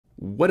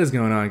What is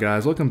going on,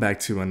 guys? Welcome back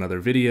to another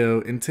video.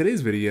 In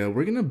today's video,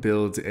 we're going to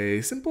build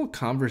a simple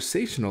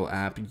conversational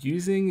app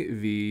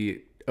using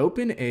the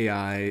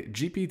OpenAI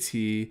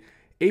GPT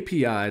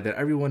API that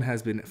everyone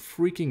has been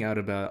freaking out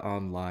about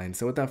online.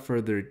 So without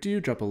further ado,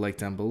 drop a like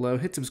down below,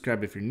 hit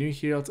subscribe if you're new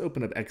here. Let's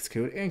open up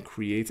Xcode and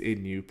create a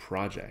new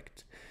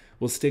project.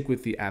 We'll stick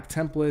with the app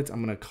template.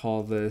 I'm going to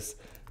call this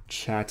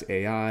Chat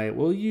AI.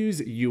 We'll use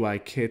UI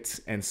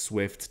Kit and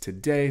Swift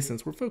today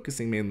since we're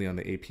focusing mainly on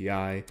the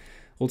API.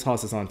 We'll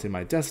toss this onto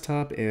my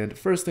desktop, and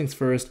first things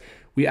first,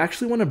 we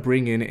actually want to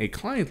bring in a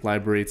client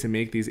library to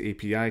make these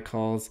API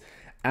calls.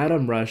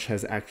 Adam Rush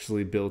has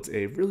actually built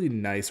a really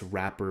nice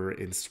wrapper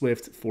in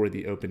Swift for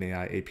the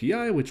OpenAI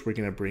API, which we're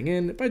going to bring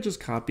in by just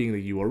copying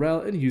the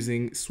URL and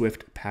using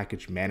Swift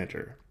Package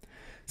Manager.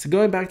 So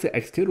going back to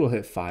Xcode, we'll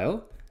hit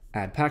File,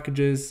 Add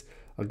Packages.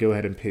 I'll go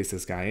ahead and paste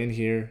this guy in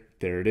here.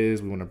 There it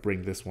is. We want to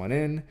bring this one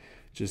in.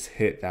 Just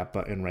hit that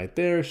button right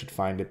there. Should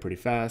find it pretty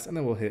fast. And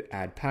then we'll hit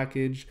Add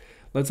Package.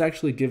 Let's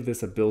actually give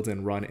this a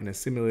built-in run in a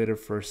simulator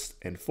first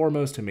and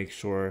foremost to make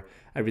sure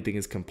everything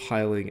is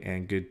compiling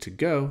and good to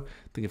go.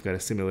 I think I've got a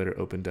simulator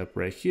opened up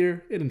right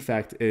here. It in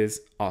fact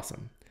is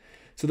awesome.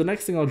 So the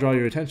next thing I'll draw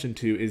your attention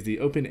to is the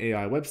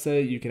OpenAI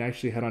website. You can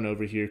actually head on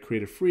over here,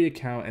 create a free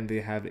account, and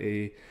they have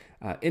a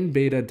in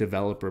beta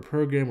developer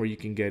program where you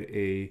can get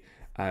a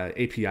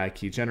API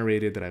key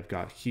generated that I've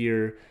got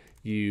here.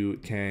 You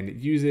can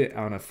use it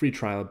on a free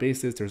trial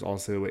basis. There's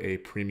also a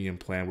premium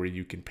plan where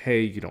you can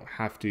pay. You don't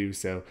have to.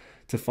 So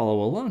to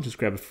follow along, just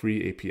grab a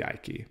free API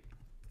key.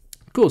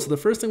 Cool, so the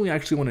first thing we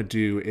actually want to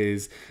do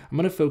is I'm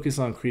going to focus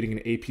on creating an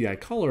API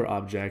caller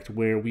object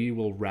where we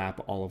will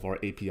wrap all of our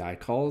API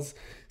calls.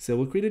 So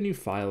we'll create a new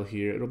file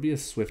here. It'll be a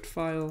Swift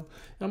file.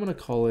 And I'm going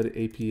to call it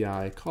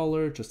API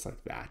caller, just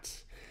like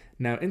that.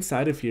 Now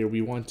inside of here, we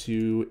want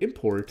to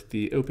import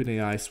the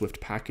OpenAI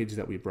Swift package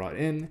that we brought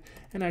in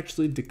and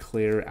actually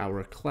declare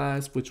our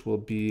class, which will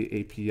be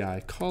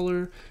API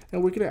caller.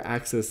 And we're going to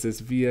access this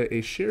via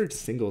a shared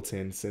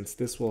singleton since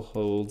this will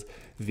hold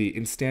the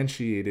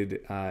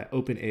instantiated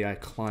OpenAI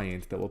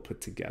client that we'll put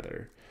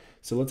together.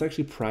 So let's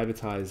actually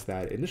privatize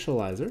that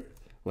initializer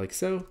like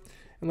so.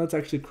 And let's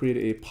actually create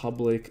a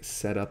public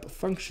setup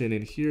function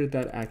in here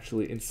that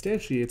actually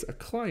instantiates a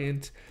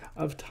client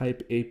of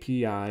type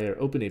API, or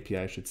OpenAPI,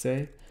 I should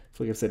say. I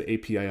feel like I've said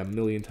API a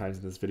million times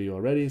in this video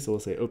already, so we'll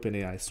say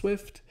OpenAI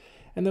Swift.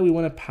 And then we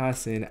want to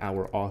pass in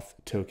our auth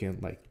token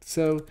like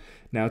so.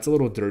 Now it's a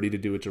little dirty to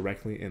do it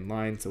directly in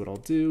line, so what I'll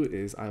do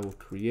is I will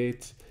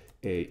create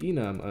a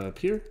enum up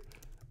here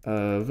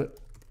of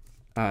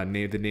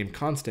the name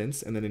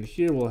constants, and then in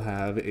here we'll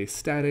have a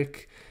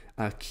static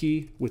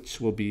key, which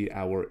will be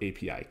our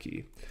API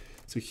key.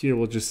 So here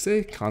we'll just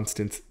say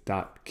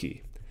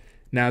constant.key.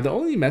 Now the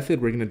only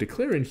method we're going to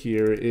declare in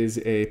here is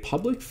a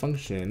public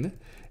function,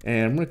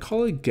 and I'm going to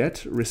call it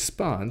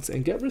getResponse.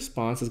 And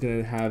getResponse is going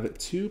to have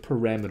two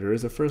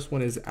parameters. The first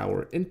one is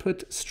our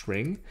input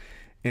string,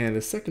 and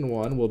the second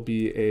one will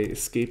be a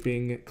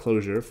escaping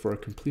closure for a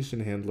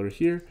completion handler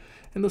here.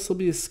 And this will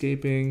be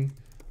escaping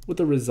with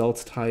the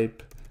results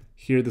type.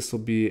 Here this will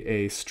be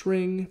a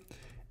string.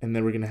 And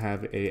then we're going to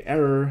have an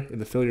error in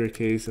the failure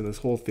case, and this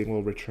whole thing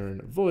will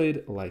return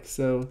void like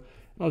so. And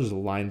I'll just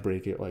line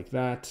break it like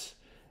that.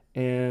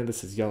 And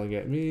this is yelling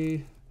at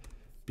me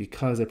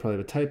because I probably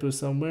have a typo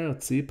somewhere.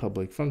 Let's see,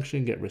 public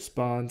function, get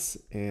response.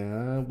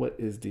 And what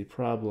is the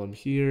problem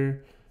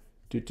here?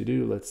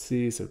 Let's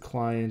see. So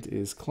client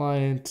is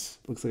client.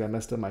 Looks like I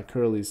messed up my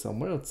curly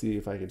somewhere. Let's see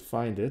if I can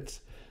find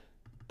it.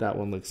 That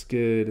one looks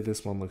good.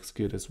 This one looks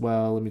good as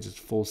well. Let me just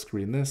full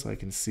screen this so I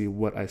can see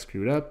what I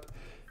screwed up.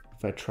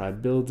 If I try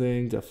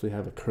building, definitely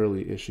have a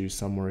curly issue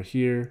somewhere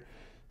here.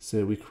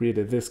 So we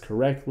created this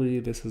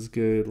correctly. This is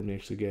good. Let me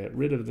actually get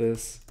rid of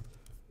this.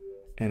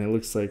 And it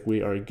looks like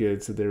we are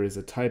good. So there is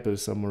a typo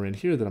somewhere in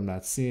here that I'm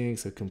not seeing.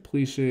 So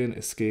completion,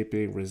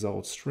 escaping,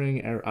 result,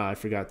 string, error. I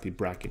forgot the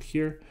bracket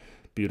here.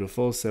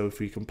 Beautiful. So if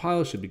we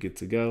compile, it should be good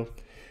to go.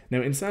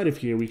 Now inside of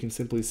here, we can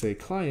simply say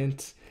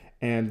client,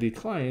 and the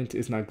client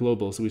is not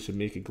global, so we should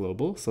make it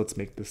global. So let's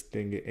make this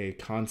thing a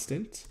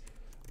constant,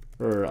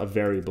 or a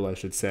variable, I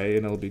should say,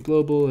 and it'll be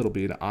global. It'll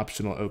be an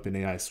optional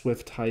OpenAI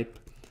Swift type.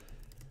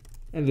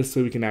 And this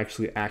way we can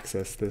actually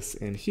access this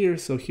in here.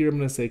 So here I'm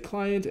going to say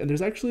client, and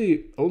there's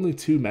actually only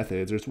two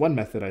methods. There's one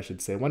method, I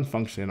should say, one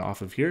function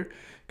off of here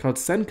called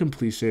send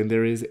completion.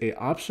 There is a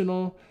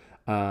optional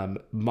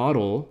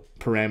model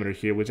parameter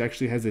here, which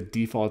actually has a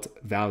default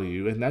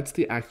value, and that's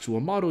the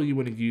actual model you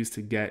want to use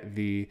to get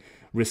the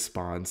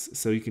response.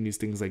 So you can use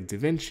things like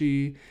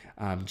DaVinci,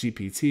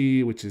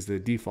 GPT, which is the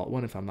default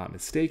one if I'm not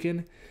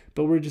mistaken,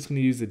 but we're just going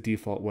to use the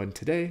default one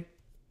today.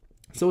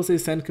 So we'll say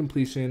send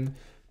completion,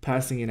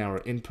 passing in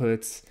our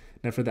inputs.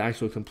 Now for the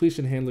actual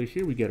completion handler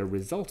here, we get a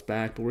result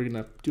back, but we're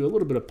going to do a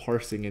little bit of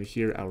parsing in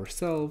here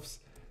ourselves.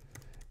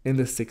 In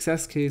the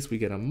success case, we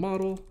get a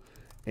model,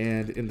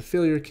 and in the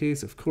failure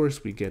case, of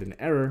course, we get an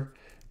error.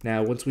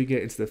 Now, once we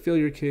get into the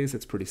failure case,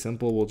 it's pretty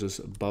simple. We'll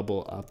just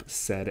bubble up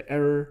said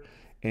error,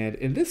 And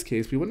in this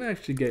case, we want to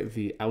actually get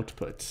the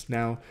output.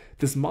 Now,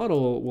 this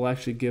model will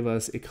actually give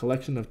us a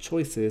collection of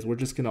choices. We're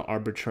just going to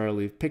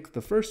arbitrarily pick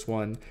the first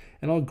one,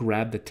 and I'll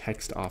grab the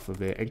text off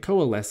of it and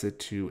coalesce it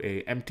to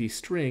an empty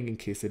string in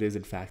case it is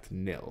in fact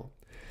nil.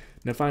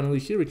 Now, finally,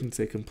 here we can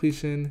say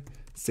completion,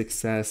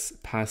 success,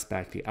 pass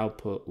back the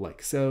output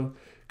like so.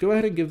 Go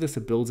ahead and give this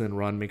a build and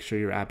run. Make sure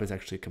your app is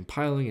actually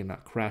compiling and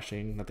not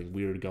crashing, nothing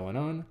weird going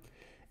on.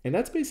 And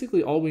that's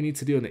basically all we need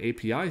to do on the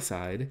API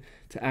side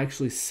to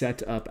actually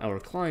set up our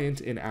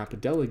client in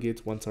app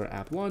delegates. Once our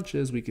app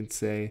launches, we can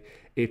say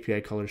API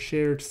color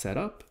shared set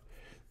up.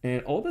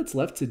 And all that's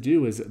left to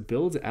do is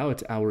build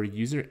out our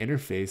user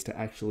interface to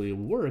actually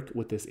work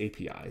with this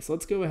API. So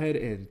let's go ahead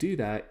and do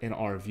that in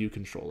our view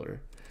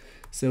controller.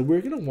 So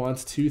we're going to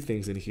want two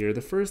things in here.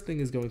 The first thing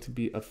is going to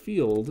be a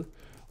field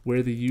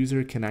where the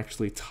user can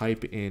actually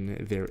type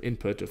in their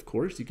input. Of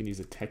course, you can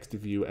use a text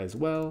view as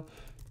well.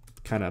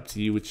 Kind of up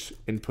to you which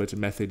input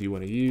method you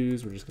want to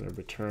use. We're just going to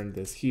return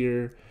this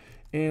here.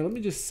 And let me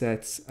just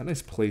set a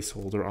nice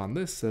placeholder on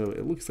this so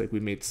it looks like we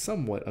made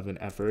somewhat of an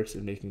effort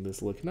in making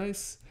this look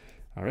nice.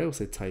 All right, we'll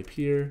say type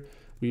here.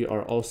 We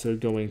are also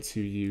going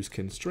to use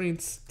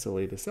constraints to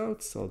lay this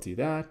out, so I'll do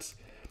that.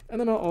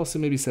 And then I'll also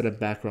maybe set a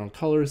background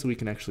color so we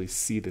can actually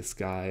see this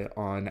guy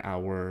on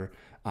our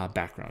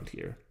background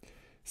here.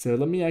 So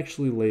let me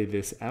actually lay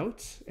this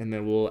out, and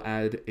then we'll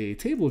add a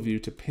table view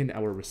to pin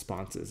our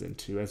responses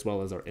into, as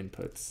well as our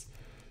inputs.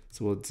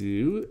 So we'll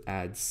do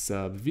add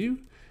sub view,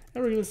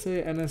 and we're going to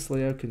say ns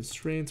layout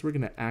constraints. We're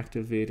going to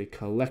activate a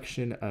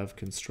collection of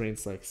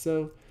constraints like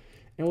so.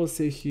 And we'll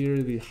say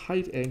here the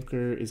height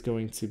anchor is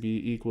going to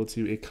be equal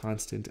to a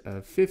constant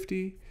of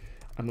 50.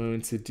 I'm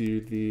going to do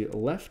the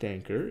left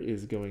anchor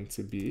is going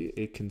to be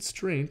a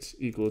constraint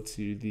equal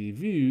to the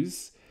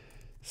views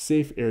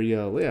safe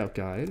area layout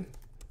guide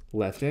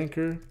left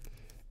anchor,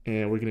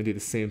 and we're going to do the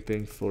same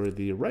thing for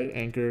the right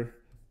anchor.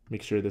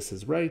 Make sure this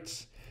is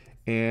right,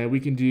 and we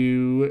can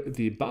do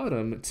the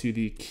bottom to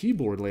the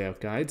keyboard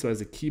layout guide. So as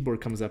the keyboard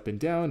comes up and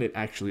down, it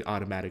actually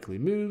automatically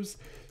moves.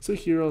 So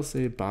here I'll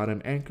say bottom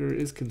anchor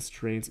is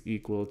constraint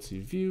equal to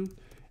view,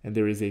 and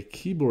there is a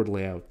keyboard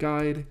layout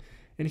guide,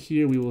 and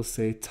here we will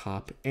say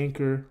top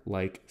anchor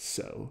like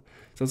so.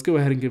 So let's go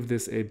ahead and give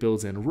this a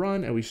build and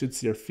run, and we should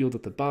see our field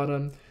at the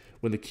bottom.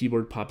 When the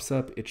keyboard pops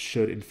up, it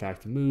should in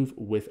fact move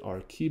with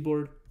our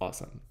keyboard.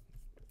 Awesome.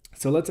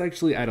 So let's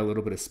actually add a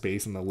little bit of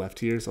space on the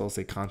left here. So I'll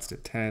say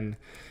constant 10,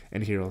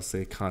 and here I'll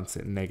say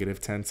constant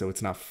 -10, so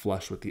it's not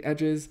flush with the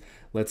edges.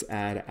 Let's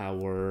add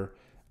our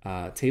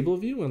table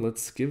view, and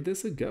let's give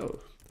this a go.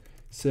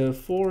 So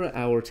for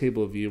our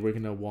table view, we're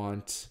gonna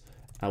want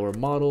our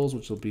models,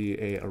 which will be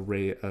an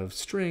array of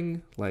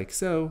string like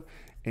so,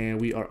 and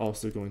we are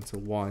also going to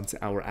want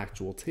our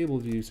actual table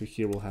view. So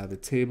here we'll have a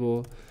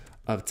table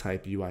of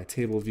type UI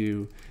table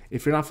view.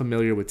 If you're not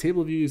familiar with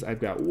table views,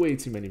 I've got way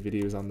too many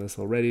videos on this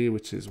already,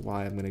 which is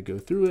why I'm going to go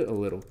through it a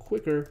little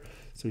quicker.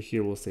 So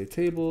here we'll say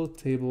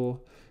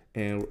table,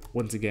 and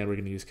once again, we're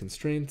going to use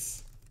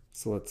constraints.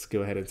 So let's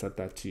go ahead and set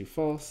that to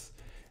false.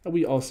 And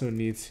we also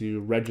need to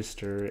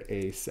register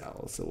a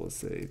cell. So we'll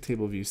say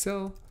table view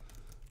cell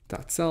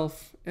dot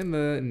self, and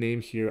the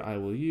name here I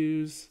will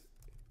use.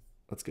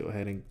 Let's go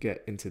ahead and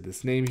get into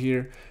this name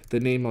here. The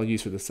name I'll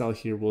use for the cell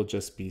here will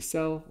just be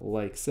cell,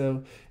 like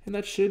so, and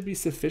that should be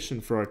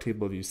sufficient for our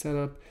table view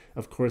setup.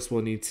 Of course,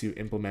 we'll need to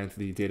implement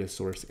the data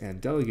source and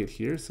delegate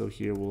here. So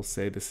here we'll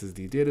say this is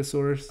the data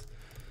source,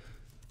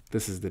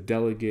 this is the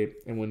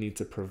delegate, and we'll need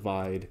to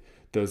provide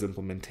those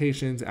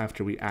implementations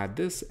after we add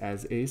this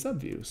as a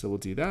subview. So we'll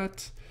do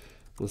that.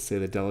 We'll say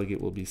the delegate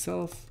will be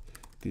self,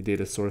 the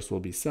data source will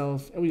be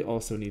self, and we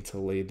also need to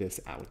lay this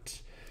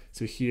out.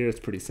 So here it's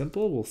pretty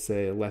simple. We'll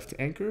say left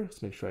anchor.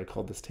 Let's make sure I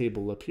call this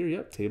table up here.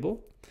 Yep,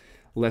 table.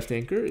 Left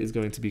anchor is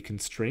going to be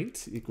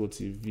constraint equal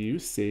to view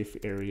safe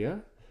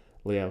area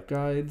layout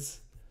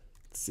guides.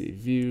 Let's see,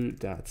 view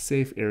dot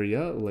safe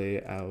area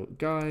layout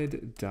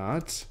guide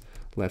dot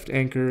left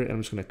anchor. And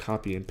I'm just going to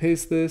copy and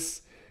paste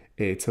this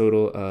a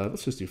total of,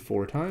 let's just do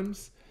 4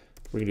 times.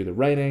 We're going to do the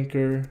right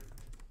anchor,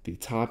 the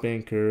top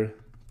anchor.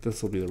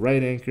 This will be the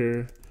right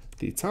anchor,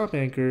 the top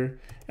anchor,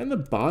 and the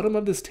bottom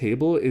of this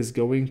table is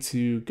going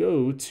to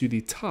go to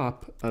the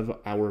top of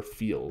our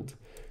field.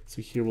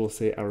 So here we'll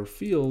say our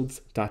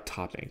fields dot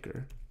top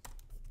anchor.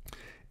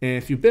 And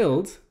if you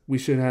build, we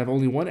should have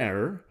only one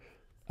error,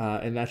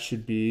 and that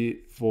should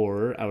be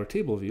for our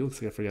table view.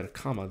 Looks like I forgot a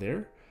comma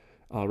there.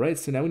 All right,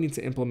 so now we need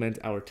to implement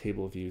our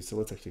table view. So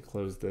let's actually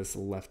close this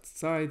left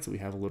side so we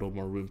have a little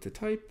more room to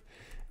type.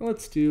 And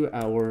let's do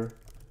our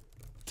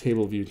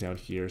table view down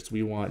here. So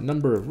we want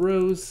number of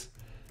rows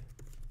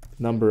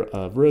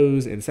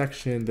in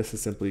section. This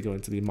is simply going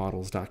to be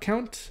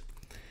models.count.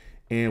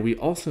 And we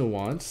also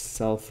want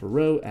cell for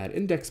row at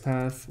index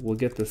path. We'll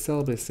get the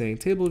cell by saying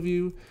table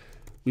view.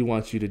 We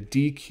want you to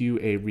dequeue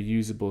a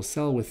reusable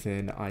cell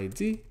within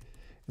ID,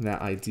 and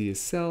that ID is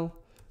cell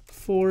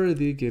for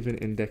the given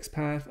index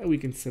path, and we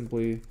can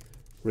simply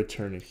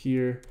return it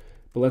here.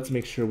 But let's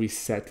make sure we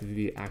set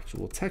the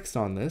actual text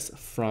on this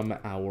from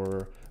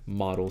our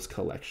models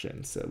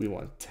collection. So we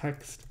want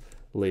text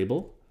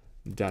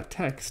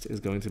label.text is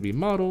going to be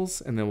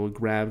models, and then we'll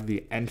grab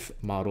the nth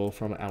model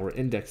from our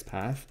index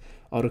path.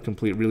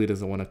 Autocomplete really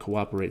doesn't want to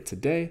cooperate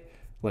today,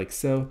 like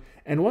so.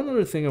 And one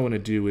other thing I want to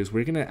do is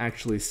we're going to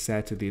actually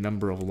set the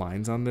number of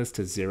lines on this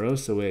to 0,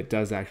 so it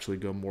does actually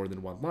go more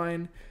than one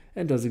line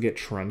and doesn't get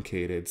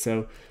truncated.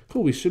 So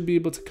cool, we should be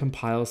able to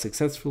compile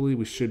successfully.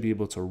 We should be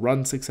able to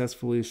run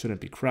successfully, shouldn't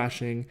be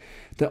crashing.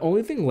 The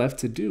only thing left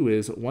to do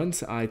is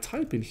once I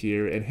type in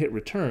here and hit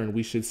return,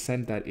 we should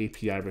send that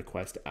API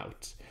request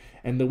out.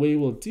 And the way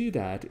we'll do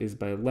that is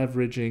by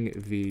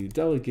leveraging the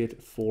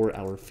delegate for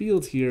our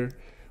field here.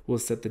 We'll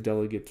set the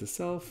delegate to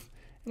self,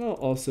 and I'll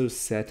also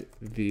set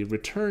the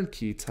return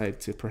key type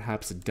to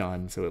perhaps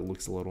done so it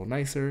looks a little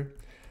nicer.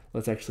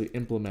 Let's actually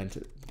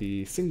implement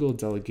the single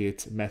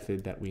delegate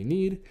method that we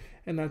need,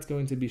 and that's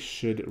going to be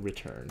should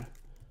return.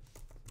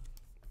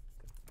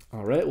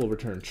 All right, we'll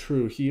return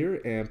true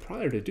here, and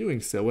prior to doing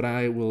so, what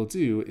I will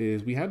do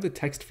is we have the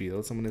text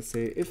field, so I'm going to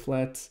say if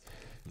let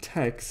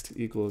text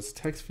equals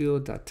text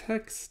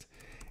field.text,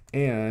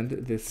 and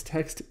this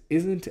text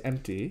isn't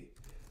empty,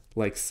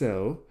 like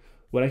so.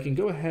 What I can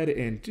go ahead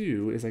and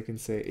do is I can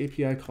say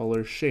API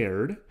caller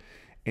shared,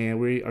 and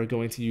we are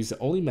going to use the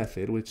only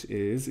method, which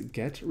is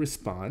get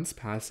response,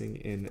 passing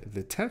in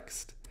the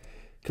text.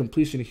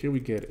 Completion here, we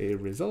get a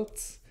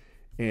result,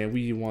 and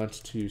we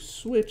want to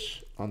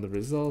switch on the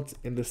result.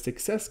 In the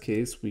success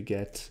case, we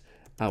get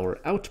our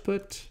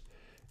output.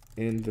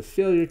 In the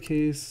failure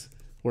case,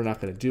 we're not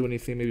going to do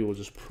anything. Maybe we'll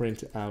just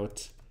print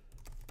out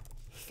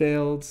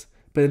failed.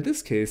 But in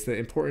this case, the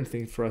important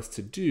thing for us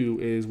to do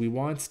is we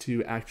want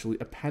to actually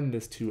append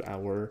this to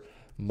our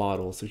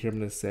model. So here I'm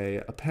going to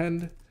say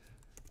append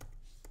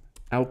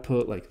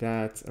output like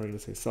that. And we're going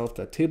to say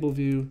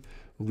self.tableview,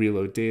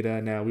 reload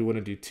data. Now we want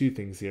to do two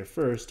things here.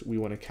 First, we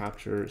want to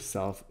capture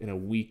self in a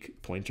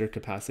weak pointer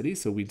capacity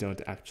so we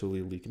don't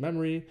actually leak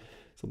memory.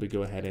 So we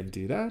go ahead and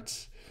do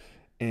that.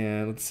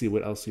 And let's see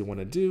what else we want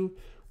to do.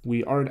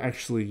 We aren't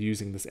actually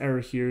using this error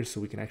here,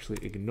 so we can actually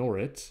ignore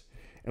it.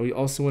 And we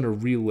also want to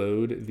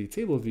reload the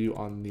table view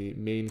on the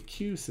main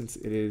queue since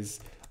it is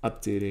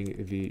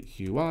updating the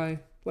UI,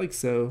 like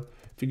so.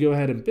 If you go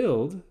ahead and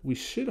build, we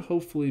should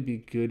hopefully be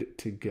good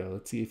to go.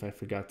 Let's see if I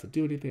forgot to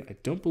do anything. I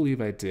don't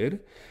believe I did.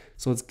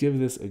 So let's give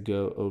this a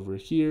go over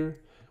here.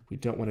 We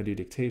don't want to do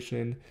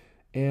dictation.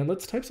 And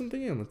let's type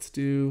something in. Let's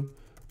do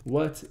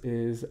what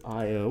is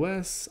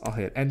iOS. I'll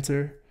hit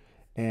enter.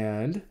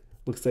 And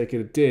looks like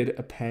it did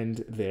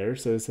append there.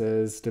 So it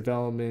says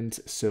development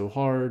so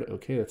hard.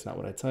 Okay, that's not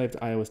what I typed.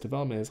 iOS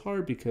development is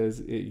hard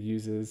because it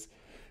uses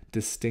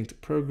distinct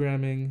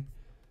programming.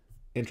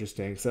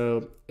 Interesting.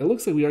 So it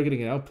looks like we are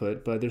getting an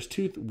output, but there's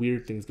two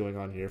weird things going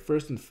on here.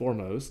 First and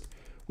foremost,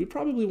 we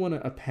probably want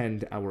to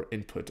append our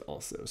input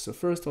also. So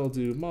first I'll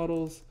do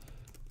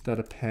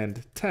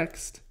models.append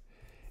text,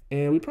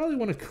 and we probably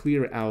want to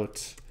clear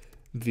out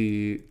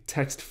the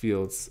text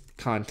field's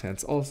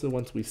contents also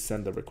once we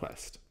send the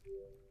request.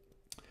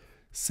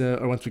 So,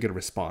 or once we get a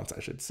response,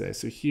 I should say.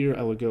 So here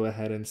I would go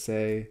ahead and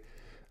say,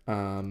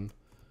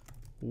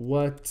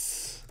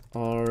 what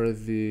are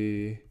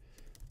the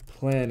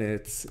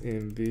planets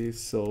in the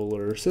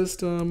solar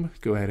system?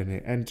 Go ahead and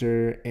hit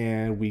enter,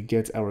 and we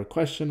get our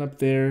question up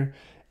there,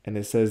 and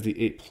it says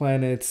the 8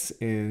 planets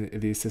in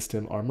the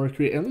system are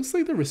Mercury. And it looks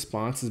like the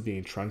response is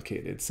being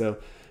truncated. So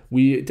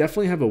we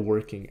definitely have a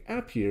working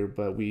app here,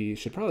 but we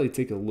should probably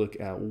take a look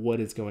at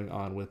what is going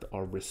on with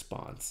our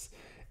response.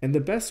 And the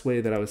best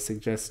way that I would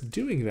suggest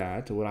doing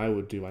that, what I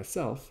would do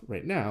myself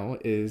right now,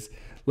 is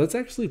let's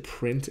actually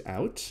print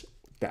out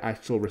the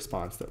actual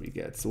response that we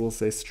get. So we'll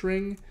say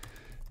string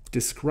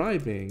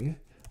describing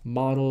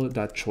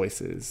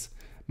model.choices.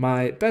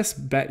 My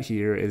best bet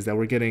here is that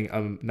we're getting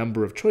a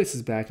number of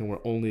choices back and we're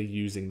only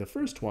using the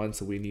first one,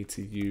 so we need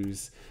to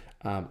use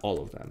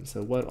all of them.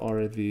 So what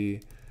are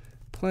the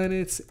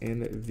planets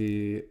in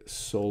the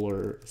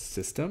solar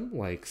system,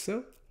 like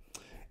so.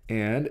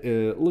 And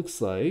it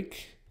looks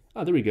like,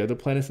 there we go. The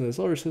planets in the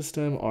solar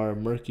system are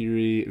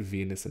Mercury,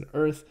 Venus, and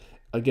Earth.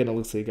 Again, it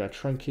looks like it got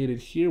truncated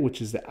here,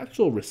 which is the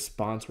actual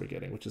response we're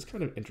getting, which is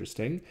kind of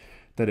interesting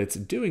that it's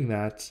doing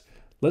that.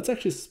 Let's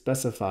actually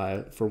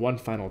specify for one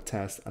final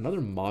test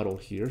another model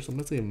here. So I'm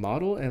going to say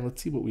model, and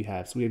let's see what we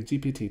have. So we have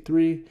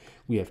GPT-3,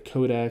 we have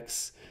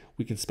codex.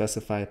 We can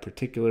specify a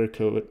particular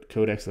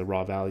codex, the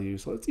raw value.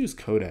 So let's use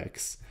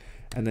codex.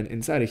 And then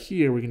inside of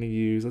here, we're going to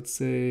use, let's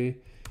say,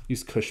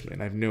 use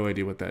Cushman. I have no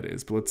idea what that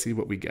is, but let's see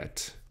what we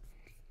get.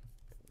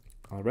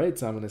 All right,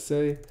 so I'm going to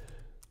say,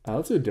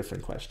 let's do a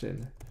different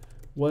question.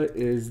 What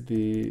is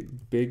the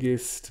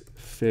biggest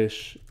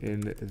fish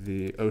in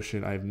the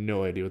ocean? I have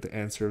no idea what the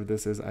answer of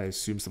this is. I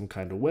assume some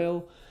kind of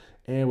whale.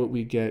 And what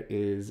we get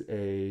is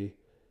a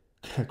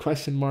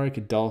question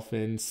mark,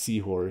 dolphin,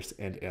 seahorse,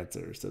 and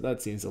answer. So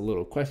that seems a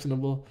little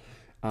questionable.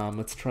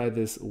 Let's try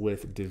this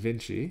with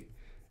DaVinci.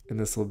 And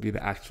this will be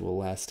the actual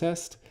last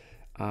test.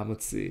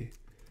 Let's see.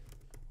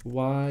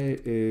 Why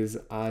is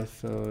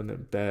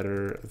iPhone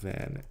better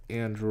than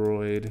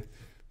Android?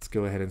 Let's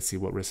go ahead and see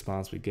what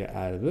response we get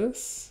out of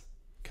this.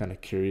 Kind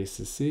of curious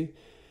to see.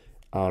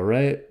 All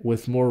right,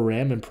 with more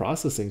RAM and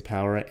processing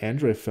power,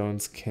 Android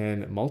phones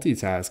can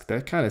multitask.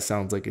 That kind of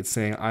sounds like it's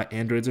saying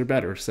Androids are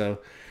better. So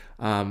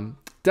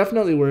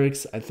definitely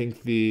works. I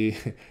think the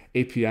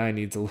API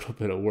needs a little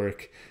bit of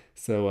work.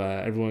 So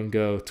everyone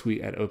go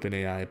tweet at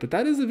OpenAI. But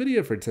that is the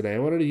video for today. I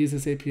wanted to use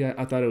this API.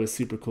 I thought it was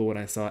super cool when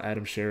I saw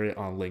Adam share it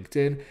on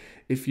LinkedIn.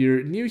 If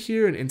you're new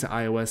here and into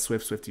iOS,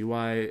 Swift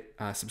UI,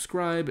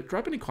 subscribe.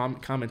 Drop any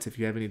comments if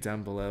you have any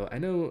down below. I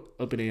know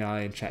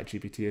OpenAI and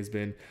ChatGPT has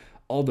been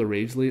all the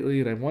rage lately,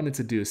 and I wanted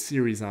to do a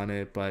series on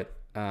it, but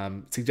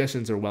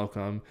suggestions are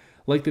welcome.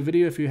 Like the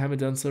video if you haven't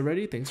done so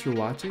already. Thanks for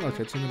watching. I'll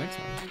catch you in the next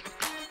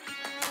one.